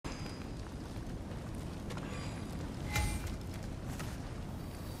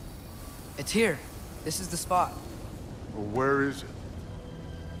It's here. This is the spot. Well, where is it?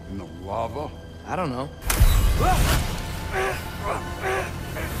 In the lava? I don't know.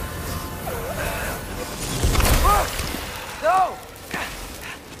 No!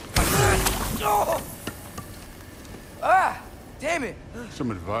 No! Ah! Damn it! Some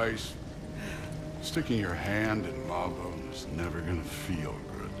advice. Sticking your hand in lava is never gonna feel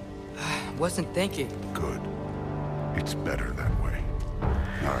good. Wasn't thinking. Good. It's better that way.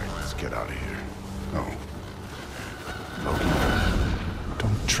 All right, let's get out of here. Oh. Loki,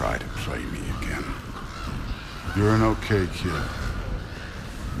 don't try to play me again. You're an okay kid.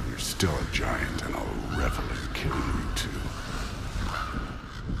 You're still a giant, and I'll revel in killing you too.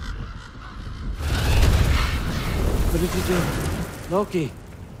 What did you do? Loki.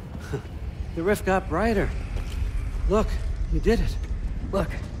 The rift got brighter. Look, you did it. Look,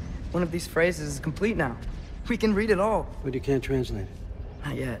 one of these phrases is complete now. We can read it all. But you can't translate it.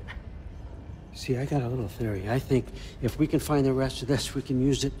 Not yet. See, I got a little theory. I think if we can find the rest of this, we can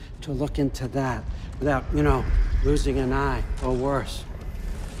use it to look into that without, you know, losing an eye or worse.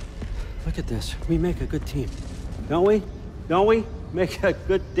 Look at this. We make a good team. Don't we? Don't we? Make a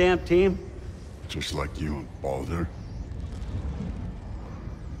good damn team? Just like you and Baldur.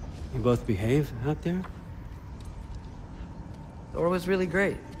 You both behave out there? Thor was really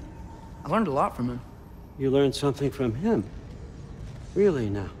great. I learned a lot from him. You learned something from him? Really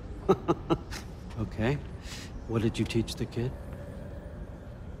now? Okay. What did you teach the kid?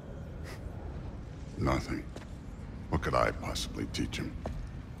 Nothing. What could I possibly teach him?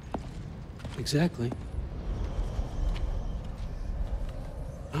 Exactly.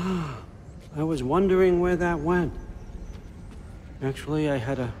 Ah, I was wondering where that went. Actually, I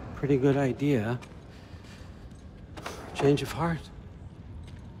had a pretty good idea. Change of heart.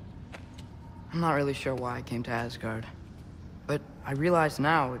 I'm not really sure why I came to Asgard. But I realize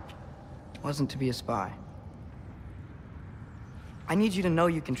now it wasn't to be a spy. I need you to know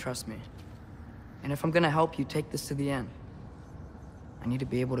you can trust me. And if I'm gonna help you take this to the end, I need to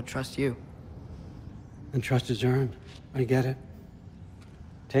be able to trust you. And trust is earned. I get it.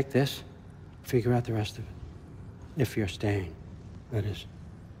 Take this, figure out the rest of it. If you're staying, that is.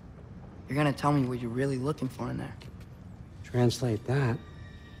 You're gonna tell me what you're really looking for in there. Translate that,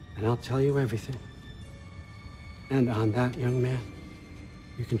 and I'll tell you everything. And on that, young man,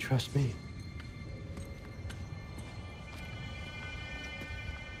 you can trust me.